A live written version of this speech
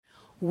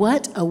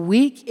What a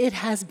week it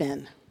has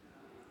been.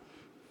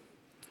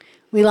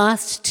 We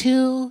lost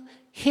two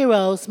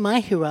heroes,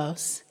 my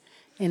heroes,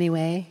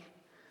 anyway.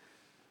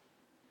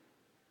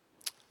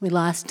 We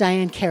lost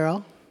Diane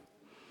Carroll.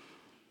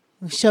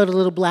 We showed a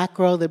little black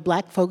girl that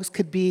black folks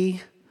could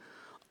be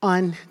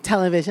on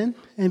television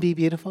and be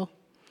beautiful,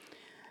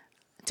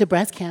 to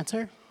breast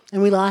cancer.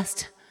 And we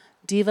lost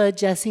Diva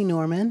Jessie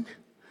Norman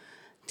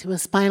to a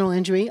spinal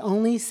injury,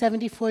 only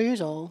 74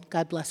 years old,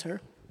 God bless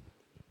her.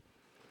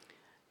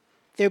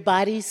 Their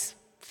bodies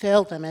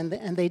failed them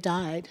and they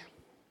died.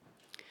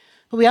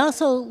 But we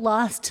also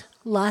lost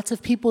lots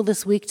of people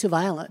this week to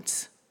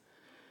violence.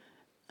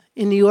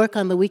 In New York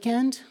on the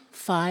weekend,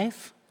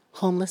 5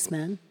 homeless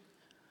men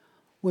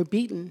were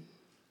beaten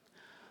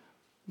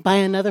by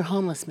another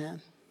homeless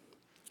man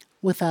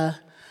with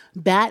a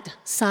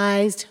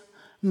bat-sized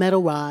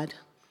metal rod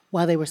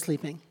while they were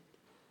sleeping,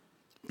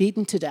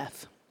 beaten to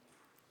death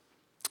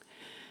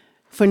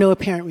for no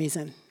apparent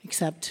reason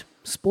except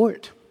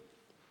sport.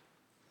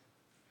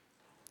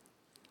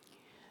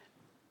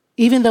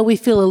 Even though we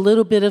feel a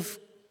little bit of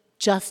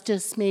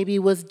justice maybe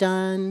was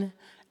done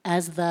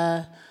as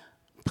the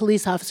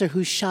police officer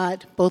who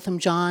shot Botham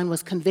Jean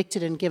was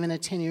convicted and given a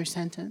 10-year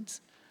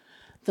sentence,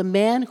 the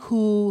man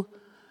who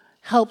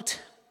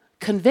helped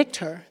convict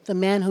her, the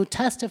man who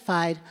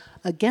testified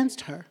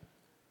against her,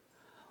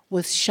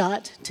 was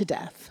shot to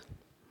death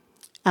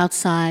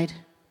outside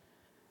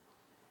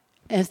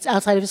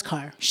of his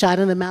car, shot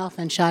in the mouth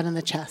and shot in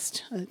the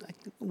chest.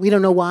 We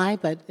don't know why,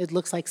 but it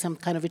looks like some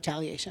kind of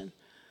retaliation.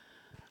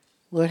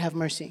 Lord have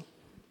mercy.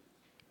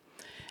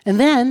 And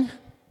then,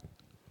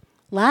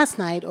 last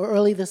night or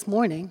early this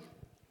morning,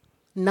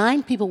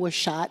 9 people were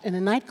shot in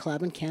a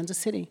nightclub in Kansas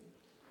City.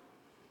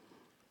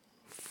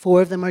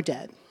 4 of them are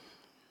dead.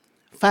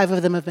 5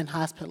 of them have been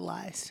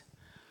hospitalized.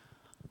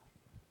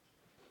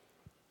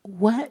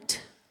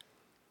 What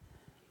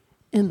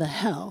in the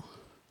hell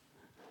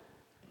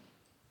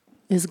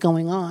is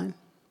going on?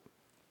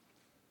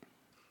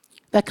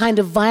 That kind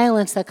of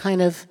violence, that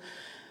kind of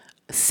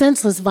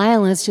senseless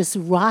violence just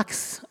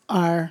rocks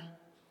our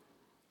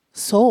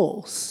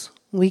souls.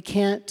 We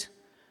can't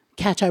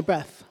catch our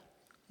breath.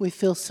 We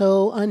feel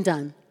so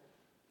undone.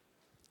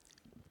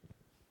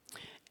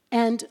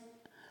 And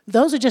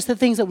those are just the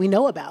things that we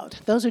know about.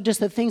 Those are just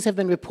the things that have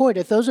been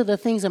reported. Those are the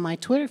things on my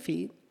Twitter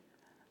feed.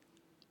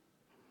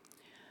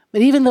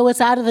 But even though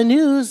it's out of the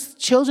news,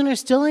 children are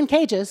still in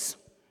cages.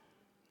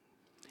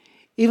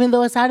 Even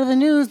though it's out of the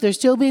news, they're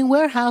still being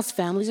warehoused.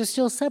 Families are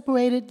still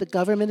separated. The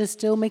government is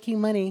still making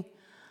money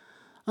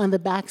on the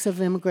backs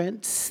of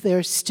immigrants.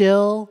 There's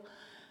still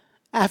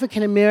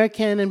African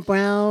American and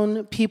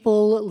brown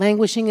people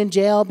languishing in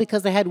jail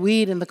because they had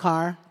weed in the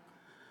car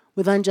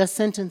with unjust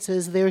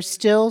sentences. There's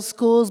still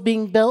schools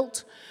being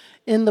built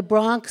in the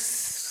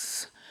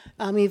Bronx.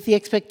 The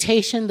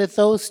expectation that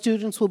those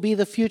students will be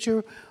the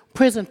future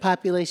prison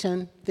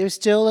population. There's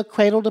still a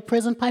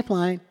cradle-to-prison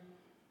pipeline.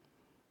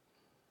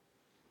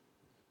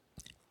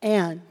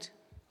 And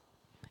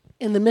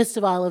in the midst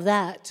of all of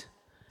that,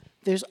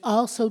 there's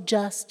also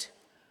just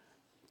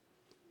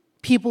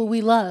people we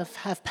love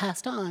have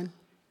passed on.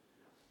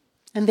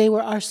 And they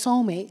were our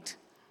soulmate.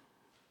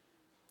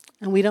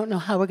 And we don't know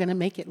how we're going to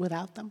make it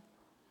without them.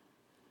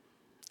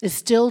 It's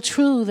still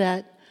true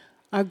that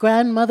our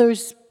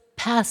grandmothers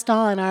passed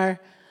on.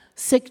 Our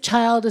sick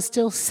child is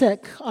still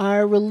sick.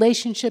 Our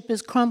relationship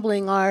is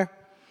crumbling. Our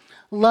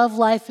love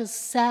life is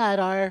sad.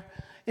 Our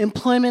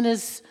employment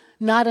is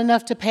not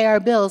enough to pay our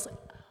bills.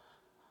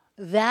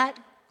 That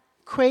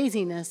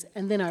craziness,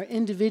 and then our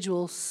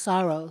individual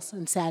sorrows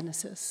and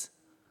sadnesses.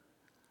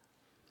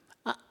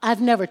 I've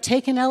never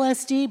taken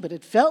LSD, but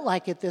it felt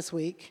like it this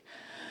week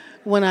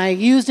when I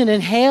used an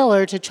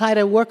inhaler to try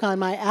to work on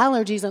my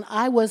allergies, and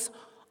I was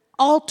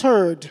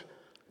altered,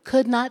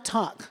 could not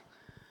talk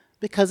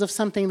because of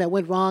something that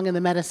went wrong in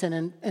the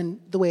medicine and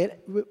the way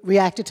it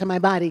reacted to my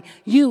body.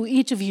 You,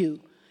 each of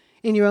you,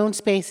 in your own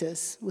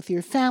spaces, with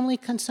your family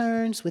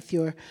concerns, with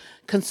your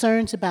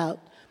concerns about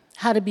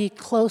how to be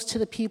close to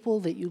the people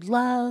that you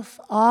love,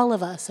 all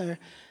of us are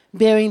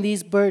bearing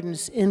these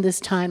burdens in this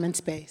time and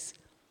space.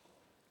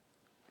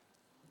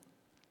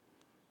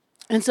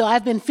 And so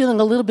I've been feeling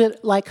a little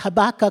bit like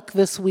Habakkuk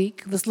this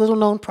week, this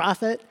little-known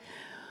prophet.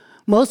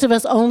 Most of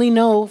us only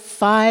know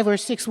 5 or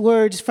 6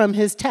 words from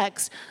his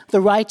text. The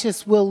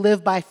righteous will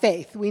live by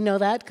faith. We know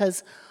that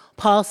because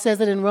Paul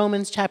says it in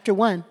Romans chapter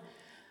 1.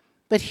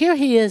 But here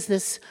he is,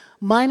 this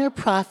minor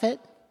prophet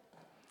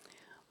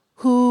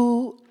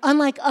who,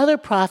 unlike other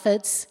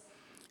prophets,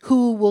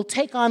 who will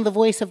take on the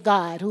voice of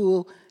God, who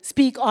will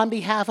speak on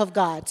behalf of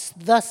God,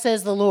 thus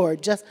says the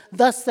Lord, just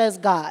thus says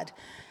God,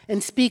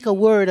 and speak a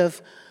word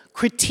of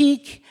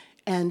critique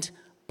and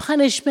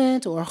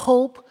punishment or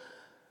hope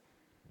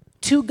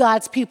to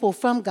God's people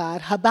from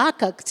God.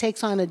 Habakkuk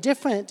takes on a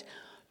different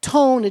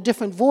tone, a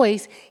different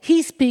voice.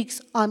 He speaks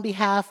on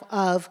behalf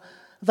of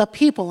the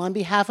people, on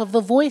behalf of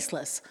the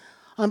voiceless,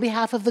 on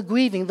behalf of the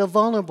grieving, the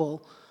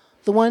vulnerable,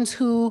 the ones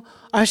who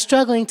are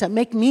struggling to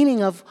make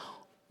meaning of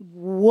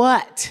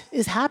what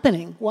is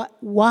happening,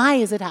 why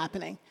is it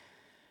happening.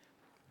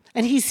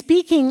 And he's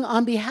speaking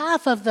on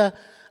behalf of the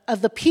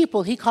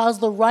people. He calls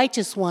the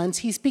righteous ones.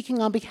 He's speaking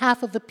on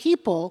behalf of the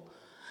people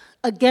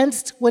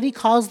against what he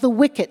calls the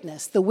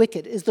wickedness. The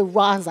wicked is the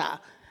raza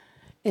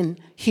in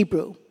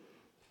Hebrew.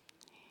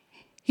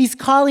 He's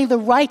calling the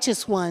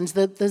righteous ones,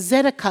 the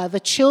tzedakah, the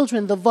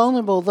children, the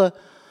vulnerable, the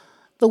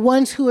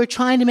ones who are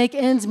trying to make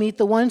ends meet,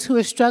 the ones who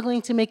are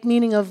struggling to make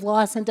meaning of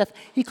loss and death.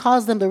 He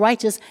calls them the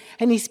righteous,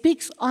 and he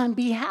speaks on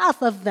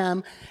behalf of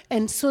them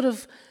and sort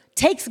of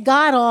takes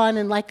God on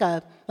and like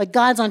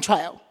God's on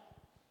trial.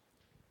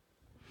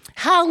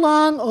 How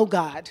long, oh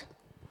God,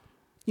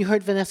 you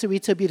heard Vanessa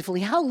read so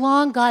beautifully, how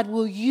long, God,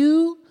 will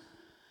you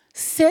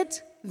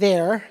sit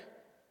there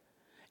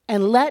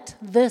and let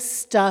this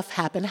stuff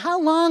happen? How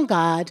long,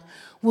 God,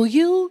 will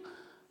you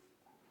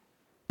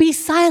be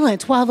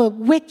silent while the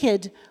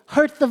wicked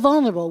hurt the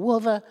vulnerable?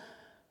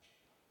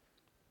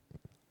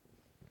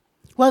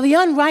 While the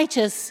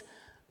unrighteous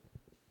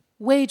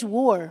wage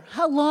war?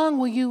 How long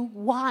will you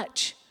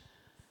watch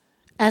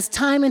as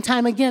time and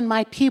time again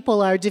my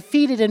people are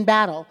defeated in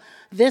battle,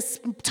 this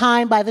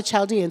time by the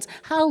Chaldeans?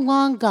 How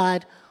long,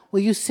 God,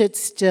 will you sit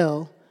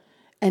still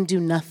and do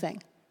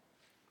nothing?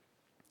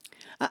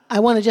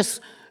 I want to just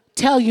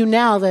tell you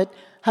now that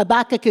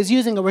Habakkuk is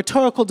using a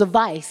rhetorical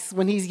device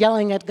when he's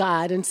yelling at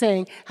God and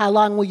saying, how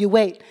long will you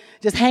wait?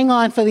 Just hang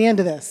on for the end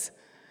of this.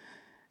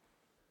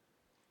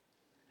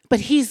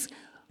 But he's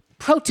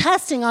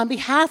protesting on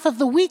behalf of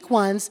the weak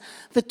ones,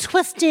 the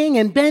twisting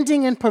and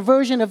bending and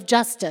perversion of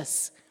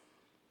justice.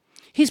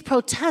 He's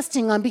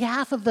protesting on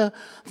behalf of the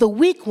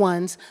weak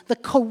ones, the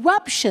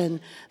corruption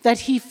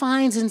that he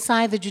finds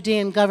inside the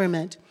Judean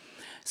government.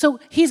 So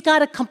he's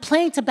got a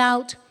complaint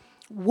about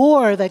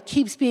war that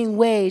keeps being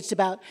waged,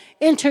 about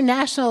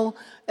international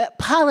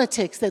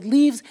politics that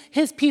leaves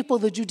his people,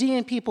 the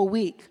Judean people,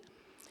 weak.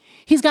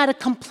 He's got a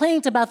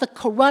complaint about the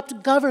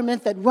corrupt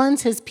government that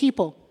runs his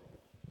people.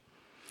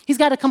 He's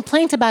got a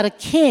complaint about a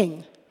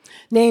king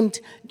named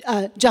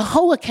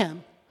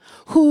Jehoiakim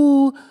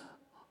who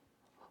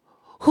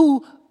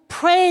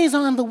preys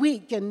on the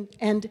weak and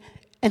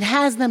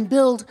has them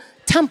build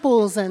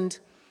temples and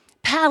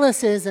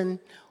palaces and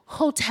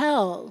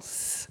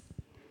hotels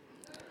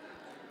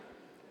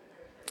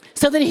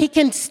so that he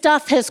can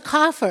stuff his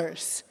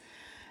coffers.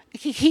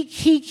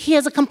 He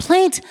has a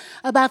complaint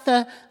about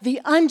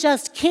the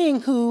unjust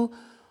king who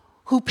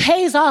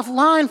pays off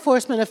law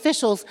enforcement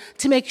officials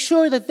to make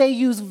sure that they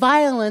use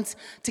violence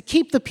to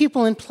keep the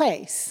people in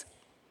place.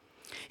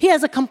 He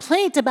has a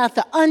complaint about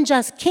the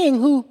unjust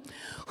king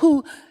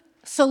who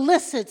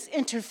solicits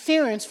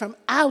interference from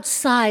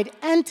outside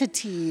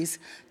entities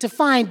to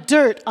find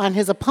dirt on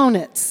his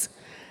opponents.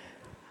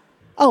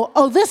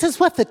 Oh, this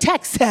is what the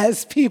text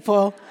says,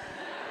 people.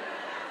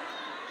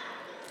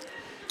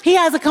 He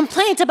has a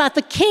complaint about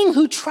the king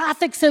who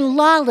traffics in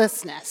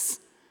lawlessness,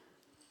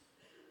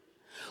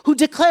 who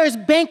declares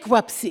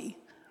bankruptcy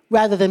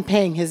rather than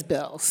paying his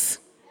bills.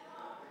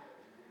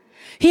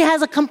 He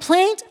has a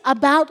complaint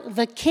about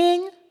the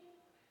king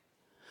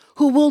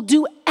who will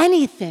do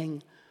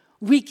anything,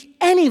 wreak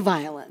any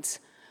violence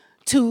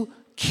to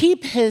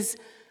keep his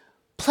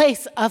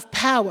place of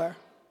power.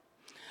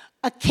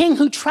 A king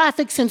who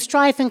traffics in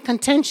strife and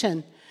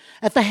contention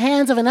at the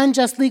hands of an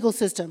unjust legal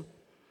system.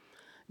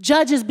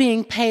 Judges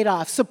being paid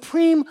off,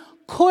 Supreme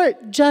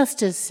Court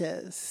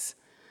justices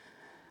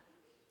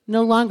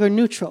no longer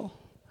neutral,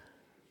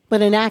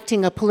 but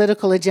enacting a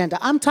political agenda.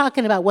 I'm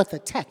talking about what the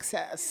text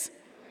says.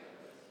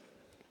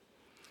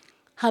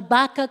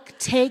 Habakkuk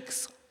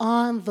takes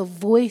on the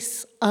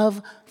voice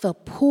of the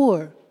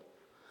poor,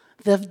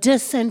 the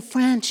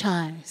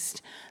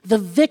disenfranchised, the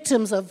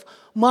victims of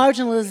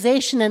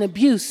marginalization and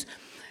abuse.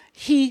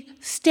 He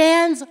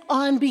stands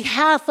on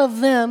behalf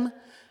of them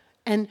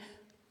and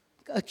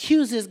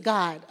accuses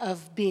God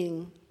of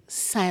being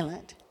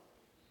silent.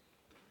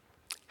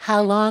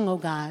 How long, O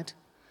God,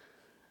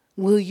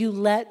 will you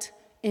let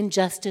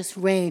injustice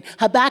reign?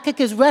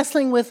 Habakkuk is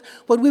wrestling with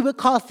what we would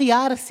call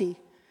theodicy.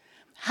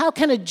 How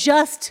can a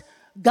just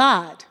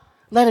God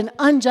let an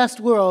unjust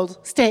world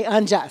stay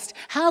unjust?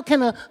 How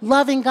can a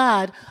loving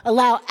God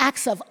allow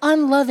acts of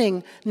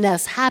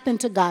unlovingness happen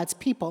to God's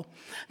people?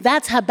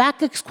 That's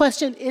Habakkuk's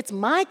question. It's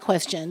my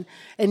question,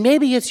 and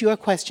maybe it's your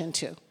question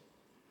too.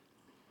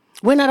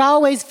 We're not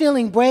always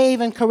feeling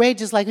brave and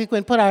courageous like we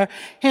can put our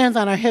hands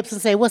on our hips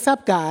and say, "What's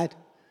up, God?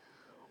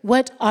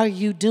 What are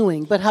you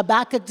doing?" But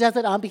Habakkuk does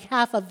it on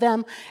behalf of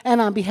them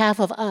and on behalf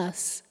of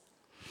us.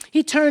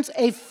 He turns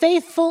a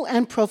faithful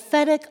and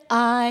prophetic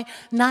eye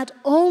not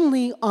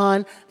only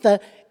on the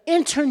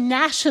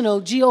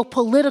international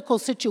geopolitical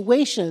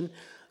situation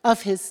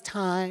of his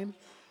time,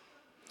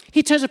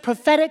 he turns a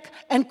prophetic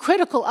and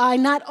critical eye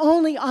not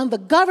only on the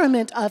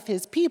government of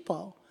his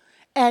people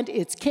and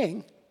its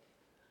king,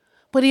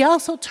 but he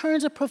also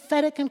turns a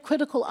prophetic and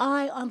critical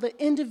eye on the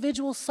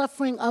individual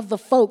suffering of the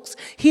folks.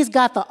 He's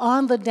got the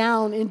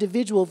on-the-down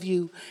individual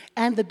view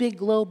and the big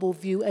global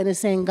view and is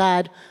saying,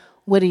 God,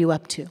 what are you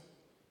up to?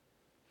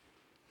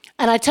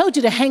 And I told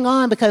you to hang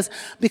on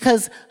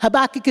because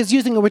Habakkuk is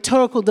using a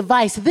rhetorical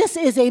device. This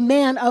is a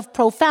man of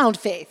profound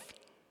faith.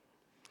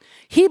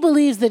 He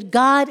believes that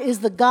God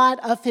is the God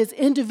of his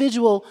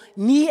individual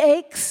knee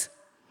aches,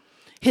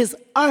 his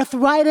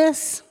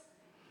arthritis,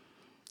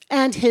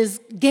 and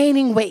his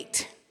gaining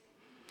weight.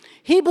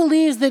 He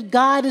believes that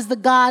God is the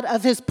God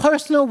of his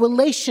personal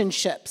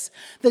relationships,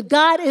 that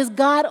God is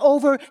God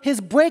over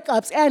his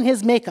breakups and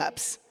his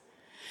makeups.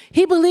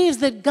 He believes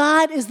that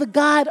God is the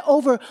God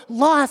over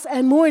loss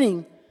and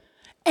mourning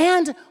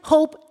and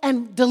hope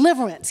and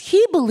deliverance.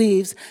 He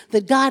believes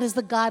that God is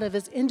the God of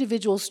his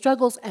individual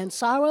struggles and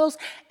sorrows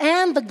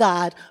and the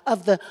God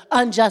of the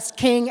unjust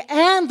king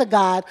and the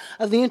God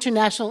of the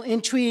international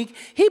intrigue.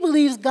 He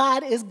believes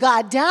God is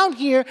God down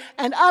here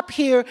and up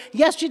here,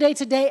 yesterday,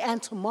 today,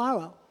 and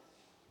tomorrow.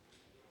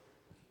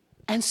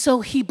 And so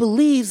he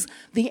believes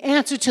the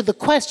answer to the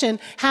question,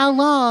 how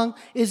long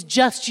is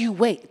just you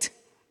wait?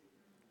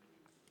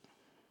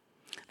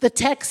 The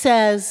text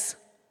says,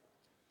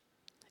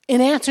 in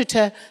answer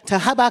to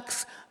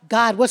Habakkuk's,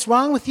 God, what's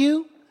wrong with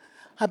you?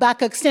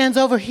 Habakkuk stands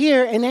over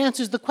here and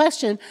answers the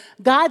question.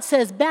 God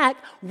says back,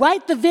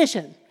 write the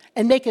vision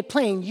and make it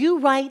plain. You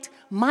write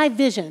my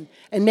vision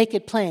and make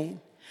it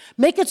plain.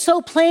 Make it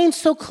so plain,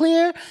 so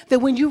clear that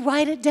when you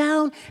write it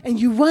down and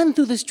you run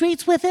through the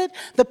streets with it,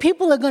 the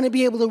people are going to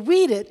be able to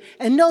read it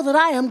and know that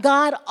I am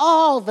God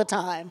all the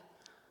time.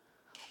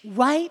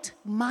 Write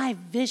my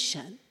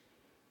vision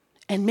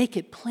and make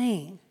it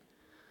plain,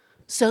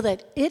 so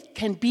that it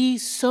can be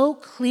so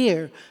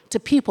clear to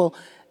people.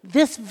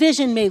 This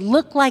vision may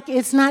look like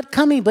it's not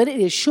coming, but it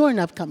is sure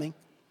enough coming.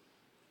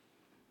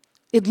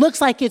 It looks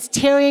like it's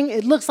tarrying,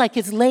 it looks like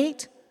it's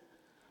late,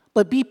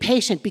 but be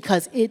patient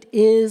because it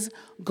is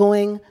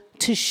going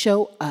to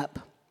show up.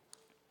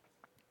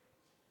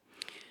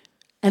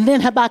 And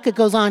then Habakkuk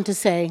goes on to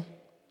say,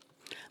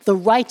 the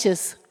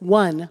righteous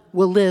one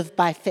will live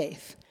by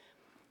faith.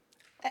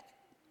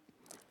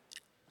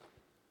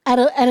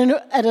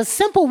 At a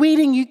simple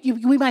reading,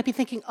 we might be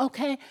thinking,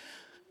 okay,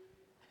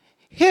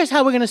 here's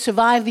how we're going to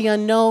survive the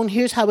unknown.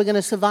 Here's how we're going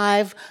to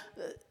survive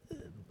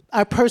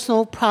our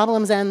personal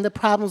problems and the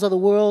problems of the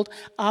world.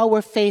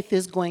 Our faith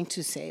is going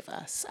to save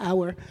us.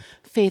 Our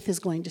faith is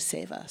going to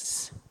save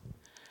us.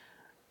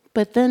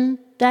 But then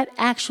that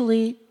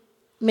actually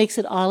makes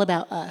it all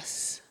about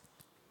us.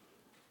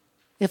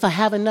 If I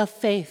have enough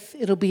faith,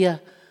 it'll be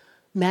a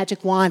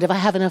magic wand. If I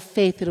have enough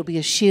faith, it'll be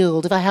a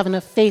shield. If I have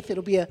enough faith,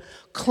 it'll be a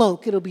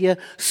cloak. It'll be a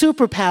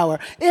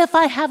superpower. If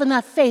I have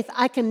enough faith,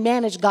 I can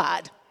manage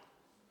God.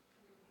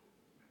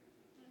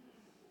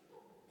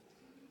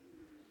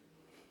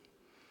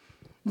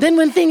 Then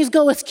when things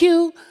go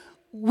askew,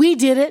 we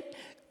did it.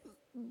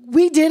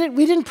 We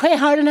didn't pray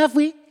hard enough.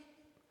 And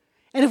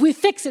if we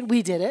fix it,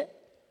 we did it.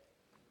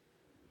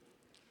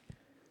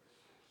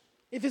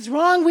 If it's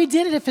wrong, we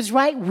did it. If it's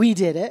right, we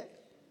did it.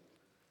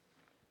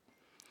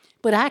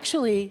 But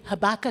actually,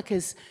 Habakkuk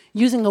is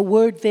using a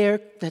word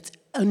there that's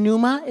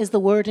pneuma is the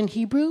word in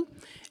Hebrew.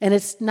 And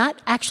it's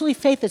not actually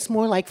faith. It's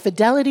more like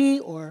fidelity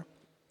or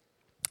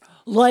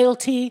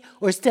loyalty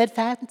or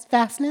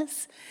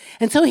steadfastness.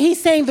 And so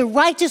he's saying the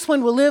righteous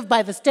one will live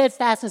by the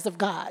steadfastness of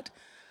God.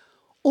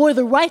 Or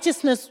the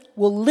righteousness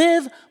will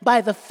live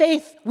by the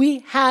faith we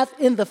have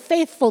in the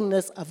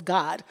faithfulness of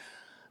God.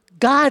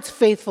 God's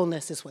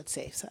faithfulness is what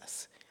saves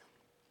us.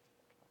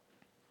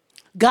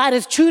 God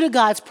is true to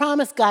God's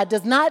promise. God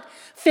does not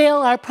fail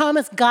our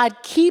promise.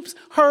 God keeps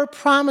her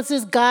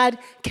promises. God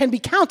can be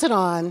counted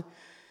on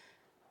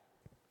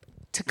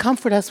to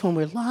comfort us when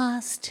we're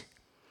lost,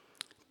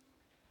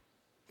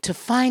 to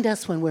find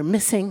us when we're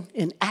missing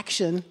in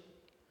action,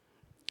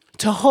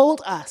 to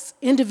hold us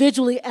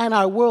individually and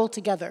our world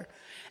together.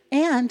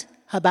 And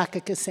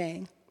Habakkuk is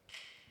saying,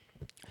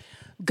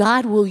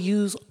 God will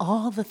use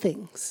all the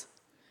things,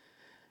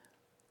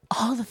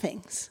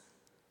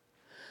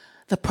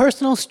 the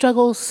personal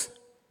struggles,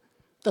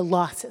 the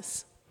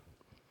losses,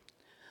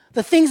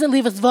 the things that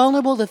leave us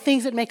vulnerable, the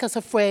things that make us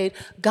afraid.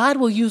 God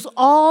will use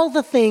all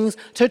the things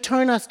to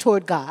turn us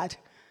toward God.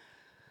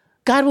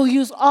 God will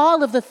use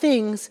all of the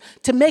things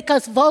to make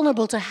us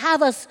vulnerable, to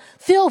have us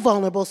feel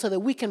vulnerable so that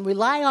we can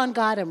rely on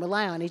God and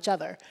rely on each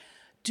other.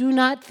 Do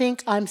not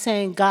think I'm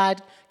saying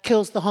God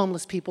kills the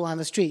homeless people on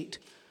the street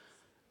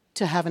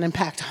to have an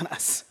impact on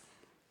us.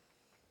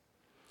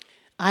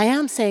 I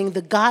am saying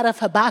the God of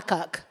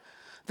Habakkuk,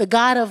 the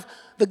God of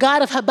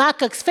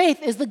Habakkuk's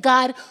faith is the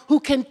God who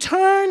can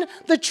turn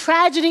the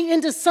tragedy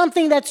into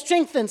something that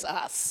strengthens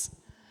us.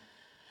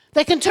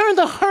 That can turn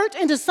the hurt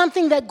into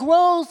something that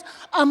grows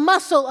a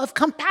muscle of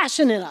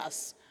compassion in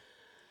us.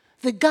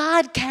 That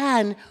God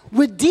can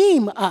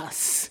redeem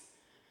us,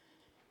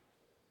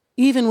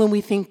 even when we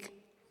think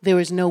there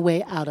is no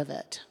way out of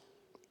it.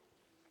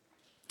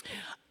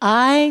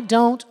 I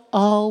don't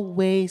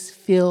always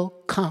feel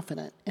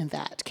confident in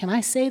that. Can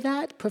I say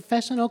that,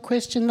 professional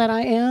Christian that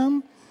I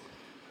am?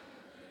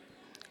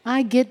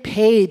 I get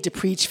paid to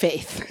preach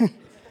faith.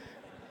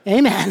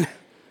 Amen.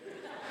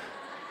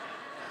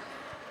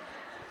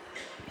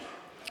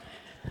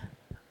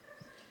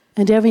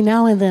 And every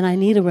now and then I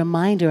need a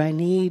reminder. I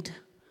need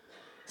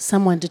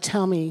someone to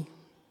tell me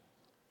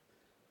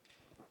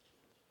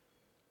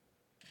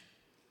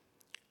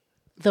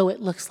though it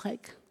looks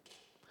like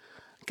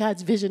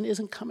God's vision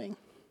isn't coming,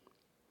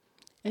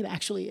 it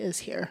actually is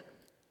here,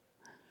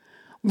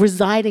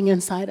 residing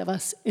inside of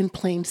us in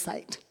plain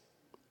sight.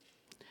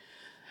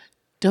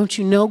 Don't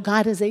you know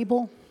God is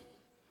able?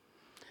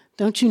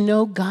 Don't you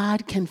know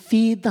God can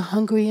feed the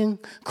hungry and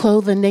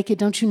clothe the naked?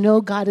 Don't you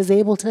know God is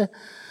able to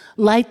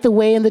light the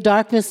way in the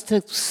darkness,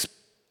 to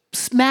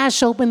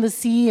smash open the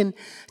sea and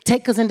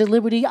take us into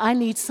liberty? I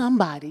need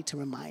somebody to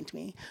remind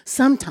me.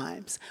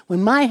 Sometimes,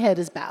 when my head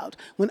is bowed,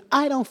 when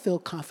I don't feel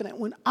confident,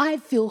 when I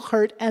feel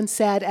hurt and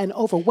sad and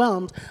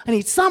overwhelmed, I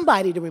need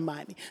somebody to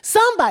remind me,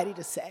 somebody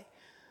to say,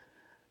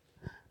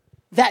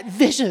 that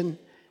vision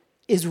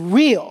is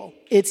real,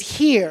 it's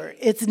here,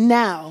 it's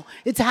now,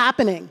 it's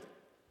happening.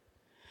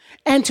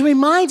 And to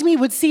remind me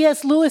what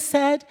C.S. Lewis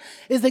said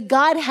is that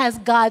God has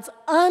God's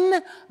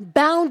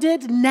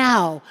unbounded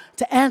now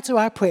to answer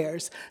our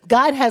prayers.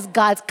 God has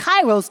God's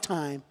kairos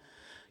time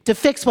to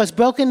fix what's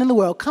broken in the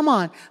world. Come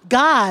on,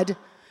 God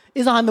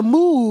is on the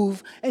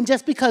move, and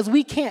just because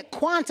we can't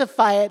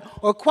quantify it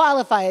or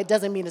qualify it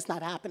doesn't mean it's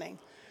not happening.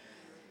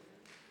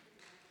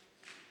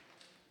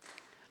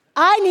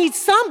 I need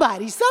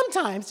somebody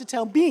sometimes to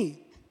tell me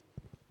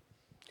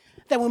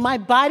that when my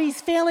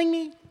body's failing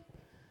me,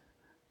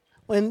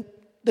 when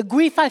the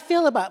grief I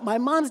feel about my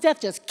mom's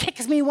death just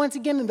kicks me once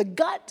again in the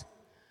gut,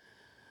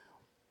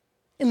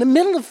 in the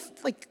middle of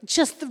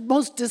just the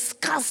most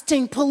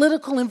disgusting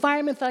political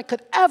environment that I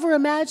could ever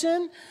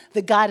imagine,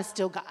 that God is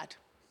still God.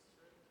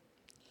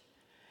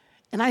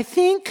 And I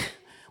think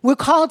we're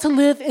called to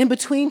live in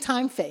between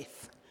time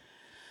faith.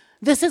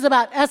 This is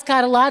about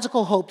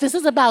eschatological hope. This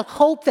is about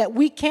hope that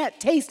we can't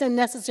taste and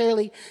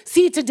necessarily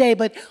see today,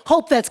 but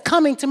hope that's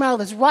coming tomorrow,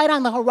 that's right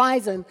on the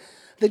horizon,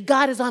 that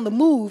God is on the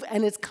move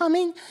and it's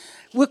coming.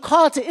 We're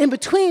called to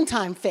in-between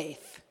time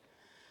faith,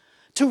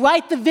 to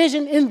write the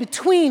vision in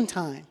between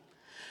time,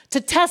 to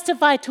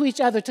testify to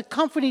each other, to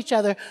comfort each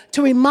other,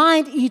 to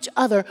remind each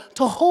other,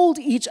 to hold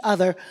each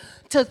other,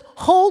 to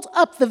hold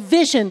up the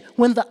vision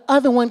when the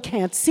other one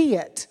can't see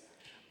it.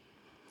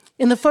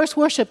 In the first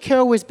worship,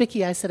 Carol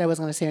Wierzbicki, I said I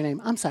wasn't going to say her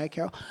name. I'm sorry,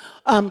 Carol.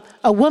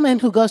 A woman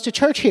who goes to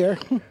church here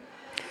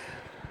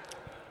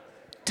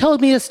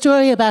told me a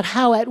story about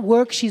how at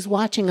work she's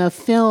watching a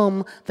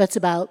film that's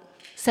about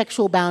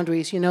sexual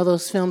boundaries. You know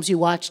those films you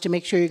watch to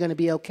make sure you're going to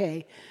be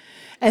okay.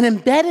 And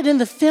embedded in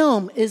the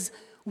film is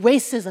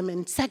racism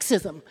and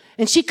sexism.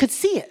 And she could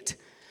see it.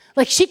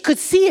 She could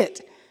see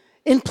it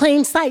in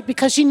plain sight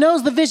because she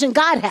knows the vision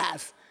God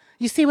has.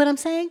 You see what I'm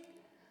saying?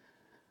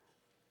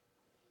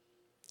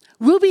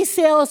 Ruby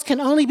Sales can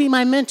only be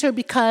my mentor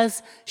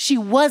because she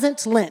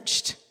wasn't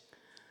lynched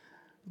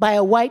by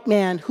a white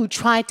man who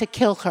tried to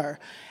kill her,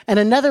 and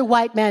another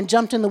white man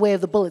jumped in the way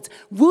of the bullets.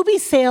 Ruby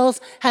Sales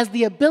has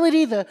the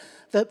ability, the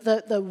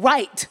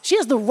right, she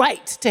has the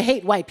right to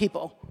hate white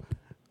people.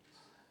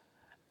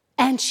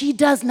 And she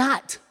does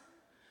not.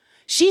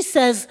 She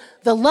says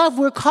the love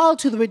we're called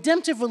to, the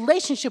redemptive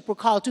relationship we're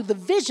called to, the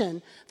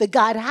vision that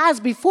God has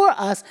before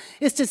us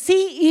is to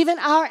see even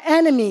our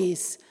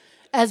enemies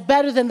as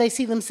better than they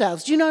see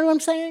themselves. Do you know what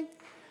I'm saying?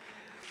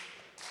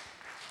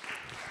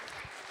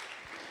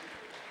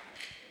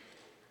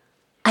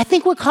 I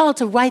think we're called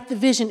to write the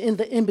vision in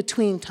the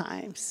in-between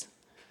times.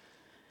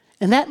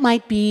 And that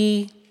might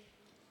be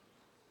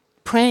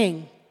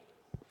praying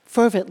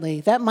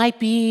fervently. That might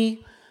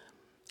be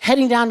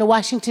heading down to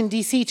Washington,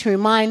 D.C. to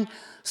remind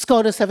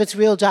SCOTUS of its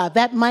real job.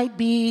 That might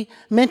be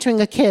mentoring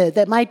a kid.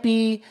 That might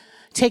be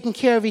taking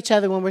care of each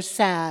other when we're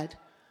sad.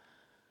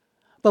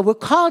 But we're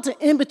called to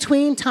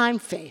in-between time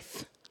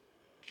faith.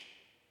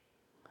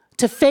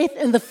 To faith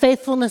in the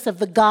faithfulness of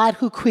the God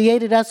who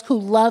created us, who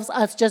loves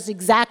us just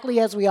exactly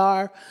as we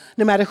are,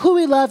 no matter who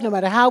we love, no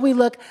matter how we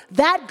look.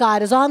 That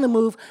God is on the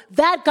move.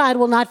 That God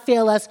will not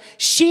fail us.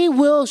 She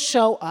will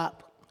show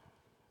up.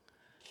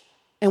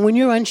 And when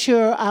you're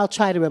unsure, I'll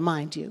try to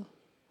remind you.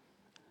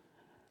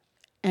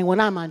 And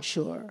when I'm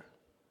unsure,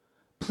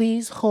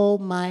 please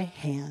hold my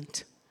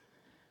hand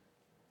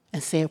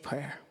and say a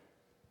prayer.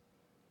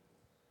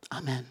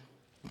 Amen.